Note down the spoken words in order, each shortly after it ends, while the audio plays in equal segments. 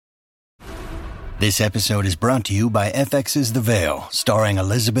This episode is brought to you by FX's The Veil, starring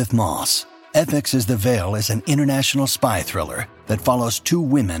Elizabeth Moss. FX's The Veil is an international spy thriller that follows two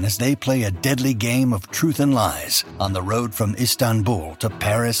women as they play a deadly game of truth and lies on the road from Istanbul to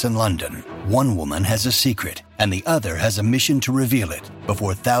Paris and London. One woman has a secret, and the other has a mission to reveal it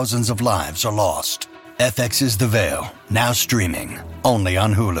before thousands of lives are lost. FX's The Veil, now streaming, only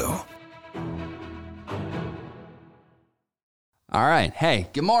on Hulu. All right. Hey,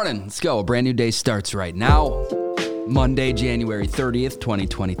 good morning. Let's go. A brand new day starts right now. Monday, January 30th,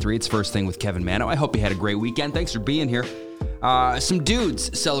 2023. It's First Thing with Kevin Mano. I hope you had a great weekend. Thanks for being here. Some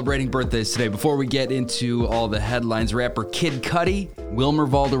dudes celebrating birthdays today. Before we get into all the headlines, rapper Kid Cudi, Wilmer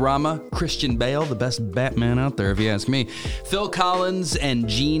Valderrama, Christian Bale, the best Batman out there if you ask me, Phil Collins, and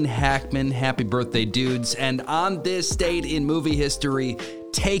Gene Hackman. Happy birthday, dudes. And on this date in movie history,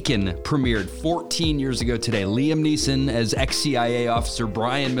 Taken premiered 14 years ago today. Liam Neeson as ex-CIA officer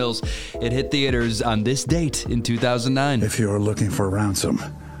Brian Mills. It hit theaters on this date in 2009. If you're looking for ransom,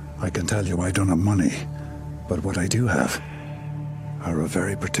 I can tell you I don't have money. But what I do have are a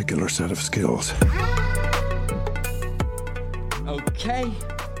very particular set of skills. Okay.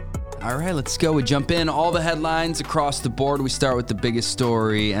 All right, let's go. We jump in. All the headlines across the board. We start with the biggest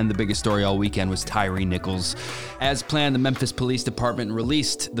story, and the biggest story all weekend was Tyre Nichols. As planned, the Memphis Police Department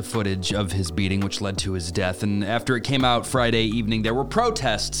released the footage of his beating, which led to his death. And after it came out Friday evening, there were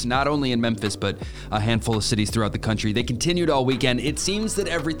protests, not only in Memphis, but a handful of cities throughout the country. They continued all weekend. It seems that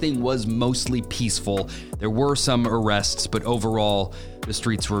everything was mostly peaceful. There were some arrests, but overall, the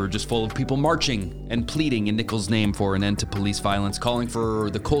streets were just full of people marching and pleading in Nichols' name for an end to police violence, calling for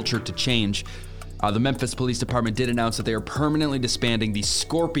the culture to change. The Memphis Police Department did announce that they are permanently disbanding the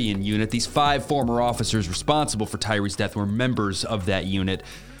Scorpion unit. These 5 former officers responsible for Tyre's death were members of that unit.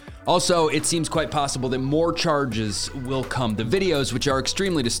 Also, it seems quite possible that more charges will come. The videos, which are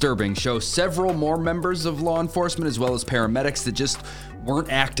extremely disturbing, show several more members of law enforcement as well as paramedics that just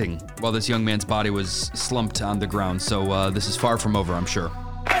weren't acting while this young man's body was slumped on the ground. So this is far from over, I'm sure.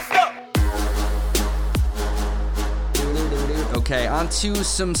 Okay, on to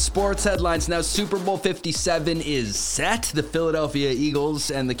some sports headlines now. Super Bowl 57 is set. The Philadelphia Eagles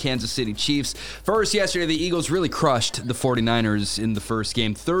and the Kansas City Chiefs. First, yesterday, the Eagles really crushed the 49ers in the first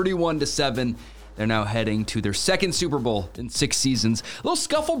game, 31-7. They're now heading to their second Super Bowl in 6 seasons. A little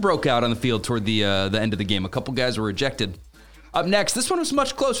scuffle broke out on the field toward the end of the game. A couple guys were ejected. Up next, this one was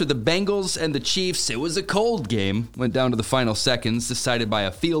much closer. The Bengals and the Chiefs. It was a cold game. Went down to the final seconds, decided by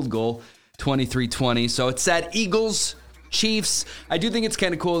a field goal, 23-20. So it's that Eagles Chiefs. I do think it's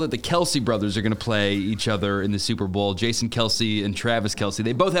kind of cool that the Kelce brothers are going to play each other in the Super Bowl. Jason Kelce and Travis Kelce.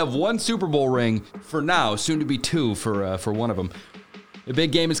 They both have 1 Super Bowl ring for now, soon to be 2 for one of them. The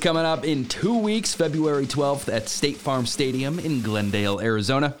big game is coming up in 2 weeks, February 12th at State Farm Stadium in Glendale,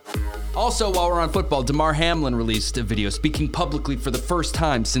 Arizona. Also, while we're on football, Damar Hamlin released a video speaking publicly for the first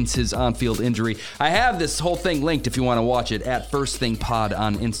time since his on-field injury. I have this whole thing linked if you want to watch it at First Thing Pod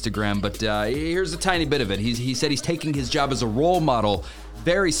on Instagram, but here's a tiny bit of it. He said he's taking his job as a role model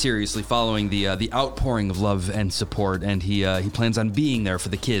very seriously following the outpouring of love and support, and he plans on being there for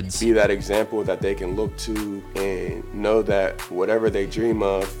the kids. Be that example that they can look to and know that whatever they dream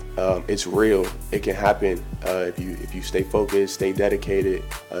of, it's real. It can happen if you stay focused, stay dedicated,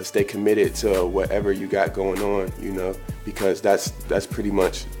 stay committed to whatever you got going on, because that's pretty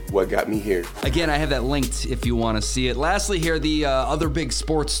much what got me here. Again, I have that linked if you want to see it. Lastly here, the other big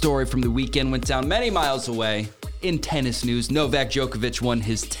sports story from the weekend went down many miles away. In tennis news, Novak Djokovic won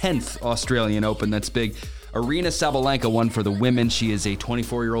his 10th Australian Open. That's big. Aryna Sabalenka won for the women. She is a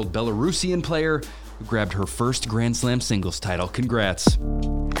 24-year-old Belarusian player who grabbed her first Grand Slam singles title. Congrats.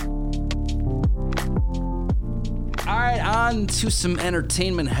 All right, on to some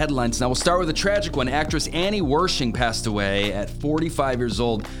entertainment headlines. Now, we'll start with a tragic one. Actress Annie Wersching passed away at 45 years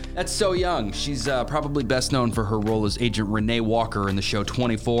old. That's so young. She's probably best known for her role as Agent Renee Walker in the show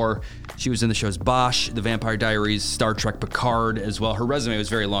 24. She was in the shows Bosch, The Vampire Diaries, Star Trek Picard as well. Her resume was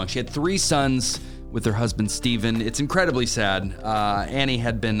very long. She had 3 sons with her husband, Steven. It's incredibly sad. Annie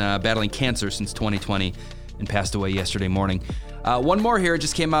had been battling cancer since 2020 and passed away yesterday morning. One more here. It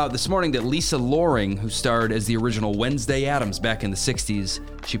just came out this morning that Lisa Loring, who starred as the original Wednesday Addams back in the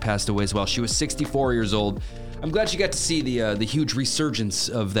 60s, she passed away as well. She was 64 years old. I'm glad she got to see the huge resurgence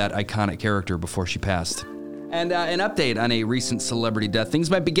of that iconic character before she passed. And an update on a recent celebrity death.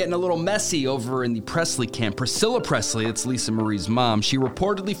 Things might be getting a little messy over in the Presley camp. Priscilla Presley, that's Lisa Marie's mom, she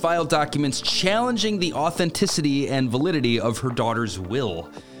reportedly filed documents challenging the authenticity and validity of her daughter's will.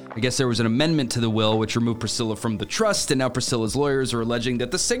 I guess there was an amendment to the will which removed Priscilla from the trust, and now Priscilla's lawyers are alleging that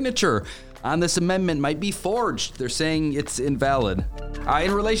the signature on this amendment might be forged. They're saying it's invalid.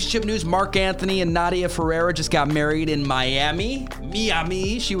 In relationship news, Mark Anthony and Nadia Ferreira just got married in Miami.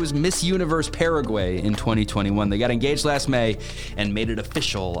 She was Miss Universe Paraguay in 2021. They got engaged last May and made it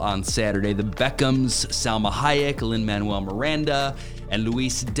official on Saturday. The Beckhams, Salma Hayek, Lin-Manuel Miranda, and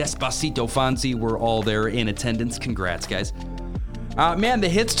Luis Despacito Fonsi were all there in attendance. Congrats, guys. Man, the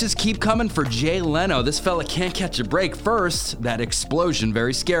hits just keep coming for Jay Leno. This fella can't catch a break. First, that explosion,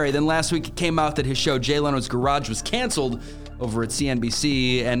 very scary. Then last week it came out that his show Jay Leno's Garage was canceled over at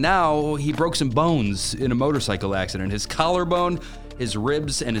CNBC, and now he broke some bones in a motorcycle accident. His collarbone, his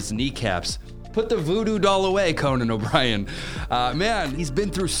ribs, and his kneecaps. Put the voodoo doll away, Conan O'Brien. Man, he's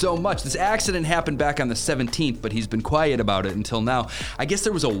been through so much. This accident happened back on the 17th, but he's been quiet about it until now. I guess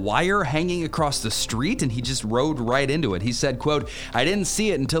there was a wire hanging across the street, and he just rode right into it. He said, quote, "I didn't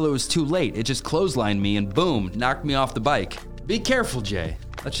see it until it was too late. It just clotheslined me and boom, knocked me off the bike." Be careful, Jay.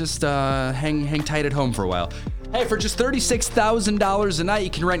 Let's just hang tight at home for a while. Hey, for just $36,000 a night, you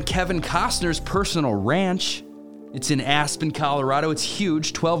can rent Kevin Costner's personal ranch. It's in Aspen, Colorado. It's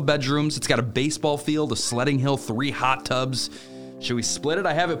huge, 12 bedrooms. It's got a baseball field, a sledding hill, 3 hot tubs. Should we split it?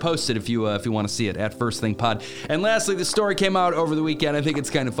 I have it posted if you want to see it at First Thing Pod. And lastly, the story came out over the weekend. I think it's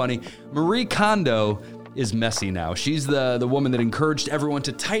kind of funny. Marie Kondo is messy now. She's the woman that encouraged everyone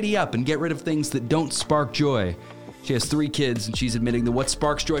to tidy up and get rid of things that don't spark joy. She has 3 kids, and she's admitting that what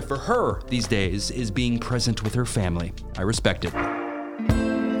sparks joy for her these days is being present with her family. I respect it.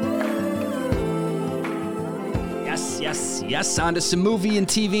 Yes, on to some movie and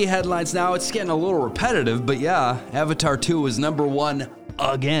TV headlines now. It's getting a little repetitive, but yeah, Avatar 2 was number 1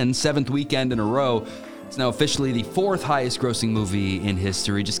 again, 7th weekend in a row. It's now officially the 4th highest grossing movie in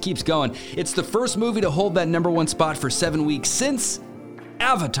history. Just keeps going. It's the first movie to hold that number 1 spot for 7 weeks since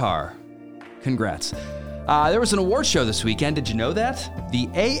Avatar. Congrats. There was an award show this weekend. Did you know that? The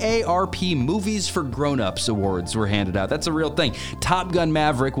AARP Movies for Grown-Ups Awards were handed out. That's a real thing. Top Gun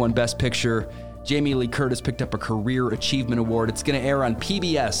Maverick won Best Picture. Jamie Lee Curtis picked up a Career Achievement Award. It's going to air on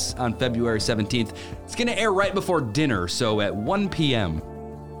PBS on February 17th. It's going to air right before dinner, so at 1 p.m.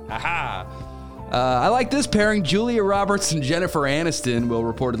 Haha. I like this pairing. Julia Roberts and Jennifer Aniston will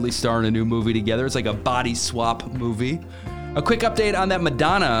reportedly star in a new movie together. It's like a body swap movie. A quick update on that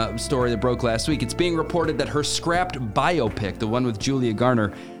Madonna story that broke last week. It's being reported that her scrapped biopic, the one with Julia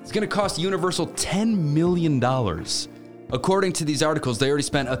Garner, is going to cost Universal $10 million. According to these articles, they already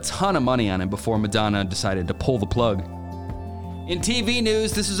spent a ton of money on it before Madonna decided to pull the plug. In TV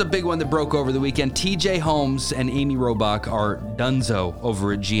news, this is a big one that broke over the weekend. TJ Holmes and Amy Robach are donezo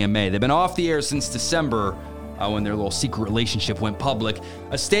over at GMA. They've been off the air since December when their little secret relationship went public.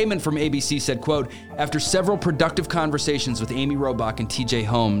 A statement from ABC said, quote, "After several productive conversations with Amy Robach and TJ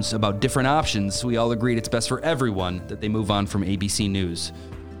Holmes about different options, we all agreed it's best for everyone that they move on from ABC News."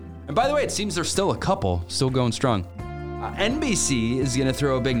 And by the way, it seems they're still a couple, still going strong. NBC is going to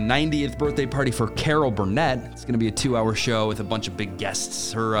throw a big 90th birthday party for Carol Burnett. It's going to be a 2-hour show with a bunch of big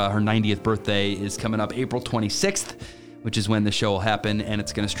guests. Her 90th birthday is coming up April 26th, which is when the show will happen, and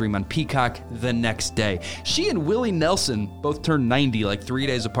it's going to stream on Peacock the next day. She and Willie Nelson both turned 90 like 3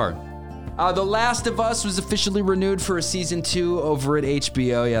 days apart. The Last of Us was officially renewed for a season 2 over at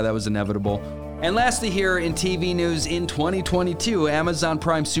HBO. Yeah, that was inevitable. And lastly here in TV news, in 2022, Amazon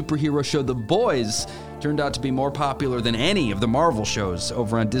Prime superhero show The Boys turned out to be more popular than any of the Marvel shows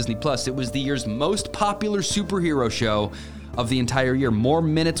over on Disney+. It was the year's most popular superhero show of the entire year. More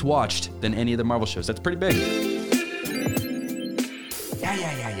minutes watched than any of the Marvel shows. That's pretty big.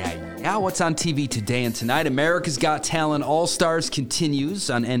 Yeah, what's on TV today and tonight? America's Got Talent All-Stars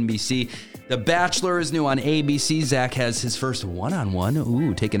continues on NBC. The Bachelor is new on ABC. Zach has his first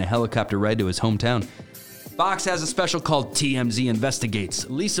one-on-one. Taking a helicopter ride to his hometown. Fox has a special called TMZ Investigates.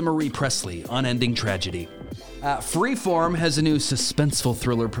 Lisa Marie Presley, Unending Tragedy. Freeform has a new suspenseful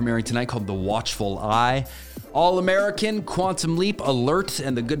thriller premiering tonight called The Watchful Eye. All-American, Quantum Leap, Alert,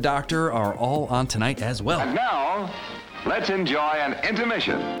 and The Good Doctor are all on tonight as well. And now, let's enjoy an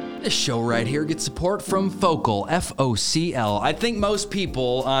intermission. This show right here gets support from Focal, F-O-C-L. I think most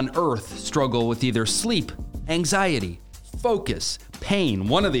people on Earth struggle with either sleep, anxiety, focus, pain,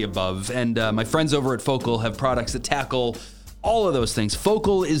 one of the above, and my friends over at Focal have products that tackle all of those things.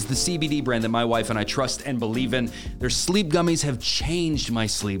 Focal is the CBD brand that my wife and I trust and believe in. Their sleep gummies have changed my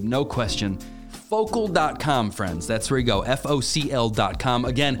sleep, no question. Focal.com, friends. That's where you go, F-O-C-L.com.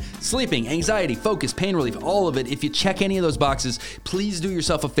 Again, sleeping, anxiety, focus, pain relief, all of it. If you check any of those boxes, please do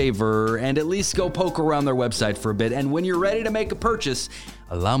yourself a favor and at least go poke around their website for a bit. And when you're ready to make a purchase,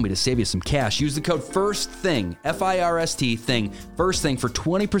 allow me to save you some cash. Use the code FIRSTTHING, F-I-R-S-T, thing, first thing for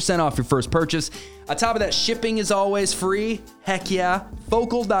 20% off your first purchase. On top of that, shipping is always free. Heck yeah.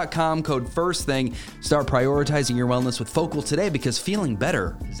 Focal.com, code FIRSTTHING. Start prioritizing your wellness with Focal today because feeling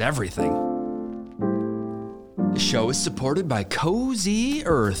better is everything. The show is supported by Cozy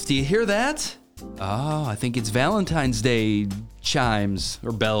Earth. Do you hear that? Oh, I think it's Valentine's Day chimes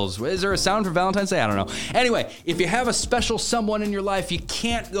or bells. Is there a sound for Valentine's Day? I don't know. Anyway, if you have a special someone in your life, you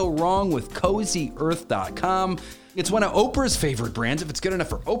can't go wrong with CozyEarth.com. It's one of Oprah's favorite brands. If it's good enough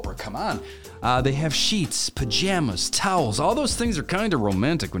for Oprah, come on. They have sheets, pajamas, towels. All those things are kind of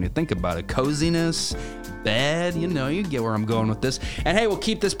romantic when you think about it. Coziness, bed, you get where I'm going with this. And hey, we'll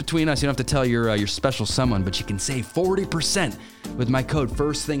keep this between us. You don't have to tell your special someone, but you can save 40% with my code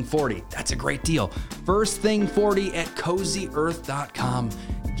FIRSTTHING40. That's a great deal. FIRSTTHING40 at CozyEarth.com.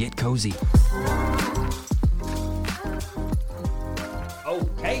 Get cozy.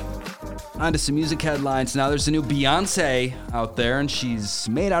 Okay. On to some music headlines. Now, there's a new Beyonce out there, and she's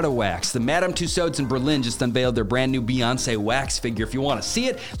made out of wax. The Madame Tussauds in Berlin just unveiled their brand new Beyonce wax figure. If you want to see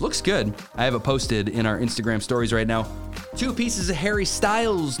it, looks good. I have it posted in our Instagram stories right now. 2 pieces of Harry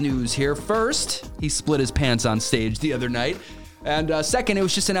Styles news here. First, he split his pants on stage the other night. And second, it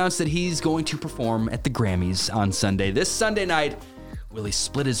was just announced that he's going to perform at the Grammys on Sunday. This Sunday night, will he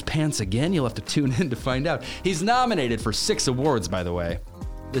split his pants again? You'll have to tune in to find out. He's nominated for 6 awards, by the way.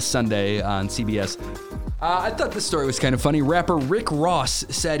 This Sunday on CBS. I thought this story was kind of funny. Rapper Rick Ross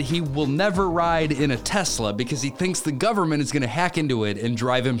said he will never ride in a Tesla because he thinks the government is going to hack into it and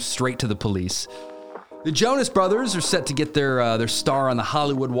drive him straight to the police. The Jonas Brothers are set to get their star on the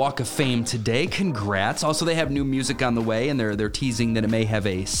Hollywood Walk of Fame today. Congrats. Also, they have new music on the way, and they're teasing that it may have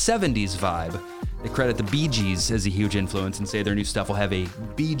a 70s vibe. They credit the Bee Gees as a huge influence and say their new stuff will have a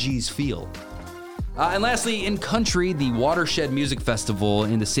Bee Gees feel. And lastly, in country, the Watershed Music Festival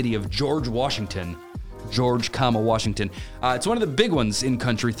in the city of George, Washington. It's one of the big ones in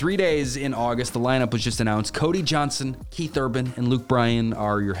country. 3 days in August. The lineup was just announced. Cody Johnson, Keith Urban, and Luke Bryan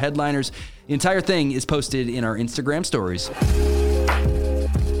are your headliners. The entire thing is posted in our Instagram stories.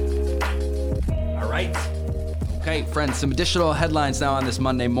 All right. Okay, friends, some additional headlines now on this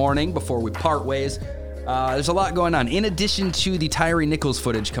Monday morning before we part ways. There's a lot going on. In addition to the Tyree Nichols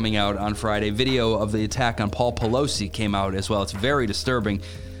footage coming out on Friday, video of the attack on Paul Pelosi came out as well. It's very disturbing.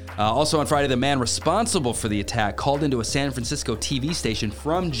 Also on Friday, the man responsible for the attack called into a San Francisco TV station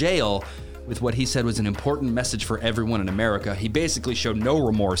from jail with what he said was an important message for everyone in America. He basically showed no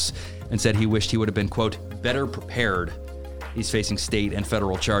remorse and said he wished he would have been, quote, better prepared. He's facing state and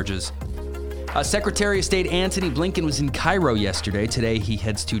federal charges. Secretary of State Antony Blinken was in Cairo yesterday. Today, he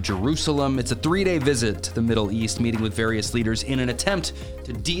heads to Jerusalem. It's a 3-day visit to the Middle East, meeting with various leaders in an attempt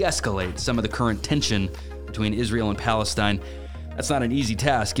to de-escalate some of the current tension between Israel and Palestine. That's not an easy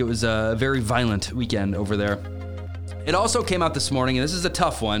task. It was a very violent weekend over there. It also came out this morning, and this is a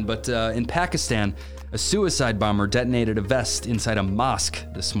tough one, but in Pakistan, a suicide bomber detonated a vest inside a mosque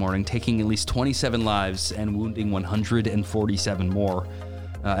this morning, taking at least 27 lives and wounding 147 more.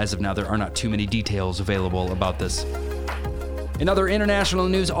 As of now, there are not too many details available about this. In other international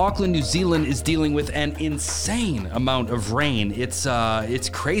news, Auckland, New Zealand is dealing with an insane amount of rain. It's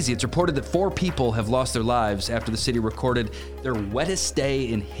crazy. It's reported that 4 people have lost their lives after the city recorded their wettest day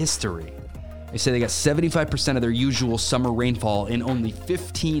in history. They say they got 75% of their usual summer rainfall in only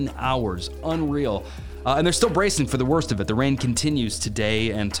 15 hours. Unreal. And they're still bracing for the worst of it. The rain continues today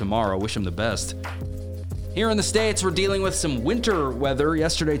and tomorrow. Wish them the best. Here in the States, we're dealing with some winter weather.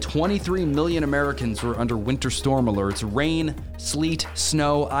 Yesterday, 23 million Americans were under winter storm alerts. Rain, sleet,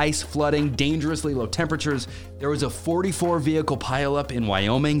 snow, ice, flooding, dangerously low temperatures. There was a 44-vehicle pileup in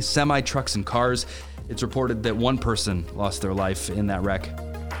Wyoming, semi-trucks and cars. It's reported that 1 person lost their life in that wreck.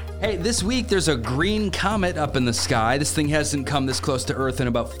 Hey, this week there's a green comet up in the sky. This thing hasn't come this close to Earth in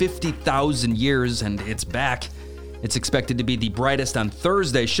about 50,000 years, and it's back. It's expected to be the brightest on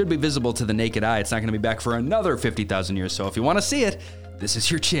Thursday, should be visible to the naked eye. It's not going to be back for another 50,000 years, so if you want to see it, this is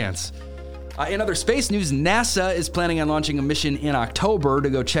your chance. In other space news, NASA is planning on launching a mission in October to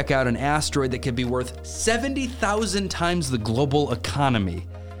go check out an asteroid that could be worth 70,000 times the global economy.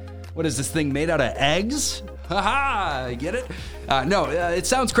 What is this thing made out of eggs? Haha, get it? No, it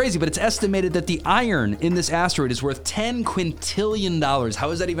sounds crazy, but it's estimated that the iron in this asteroid is worth $10 quintillion. How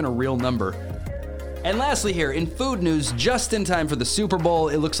is that even a real number? And lastly here, in food news, just in time for the Super Bowl,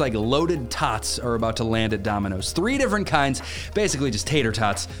 it looks like loaded tots are about to land at Domino's. 3 different kinds, basically just tater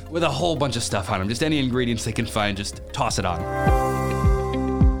tots with a whole bunch of stuff on them. Just any ingredients they can find, just toss it on.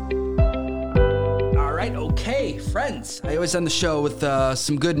 All right, okay, Friends. I always end the show with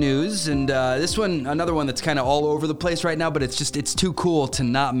some good news, and this one, another one that's kind of all over the place right now, but it's too cool to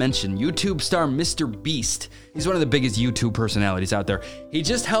not mention. YouTube star Mr. Beast. He's one of the biggest YouTube personalities out there. He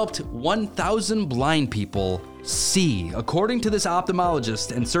just helped 1,000 blind people see. According to this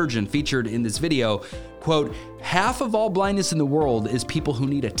ophthalmologist and surgeon featured in this video, quote, half of all blindness in the world is people who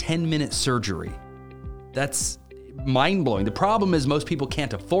need a 10-minute surgery. That's mind-blowing. The problem is most people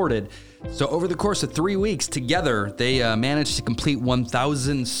can't afford it. So over the course of 3 weeks together, they managed to complete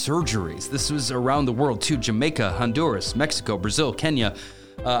 1,000 surgeries. This was around the world too. Jamaica, Honduras, Mexico, Brazil, Kenya.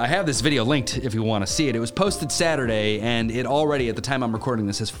 I have this video linked if you want to see it. It was posted Saturday, and it already, at the time I'm recording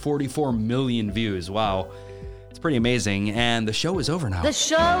this, has 44 million views. Wow. It's pretty amazing. And the show is over now. The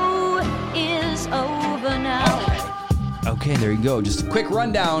show is over now. Okay, there you go. Just a quick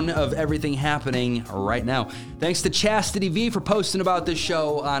rundown of everything happening right now. Thanks to Chastity V for posting about this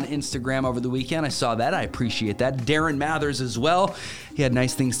show on Instagram over the weekend. I saw that. I appreciate that. Darren Mathers as well. He had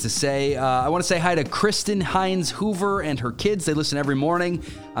nice things to say. I want to say hi to Kristen Hines Hoover and her kids. They listen every morning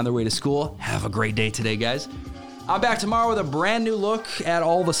on their way to school. Have a great day today, guys. I'm back tomorrow with a brand new look at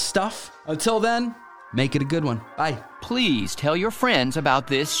all the stuff. Until then, make it a good one. Bye. Please tell your friends about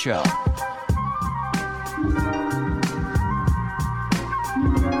this show.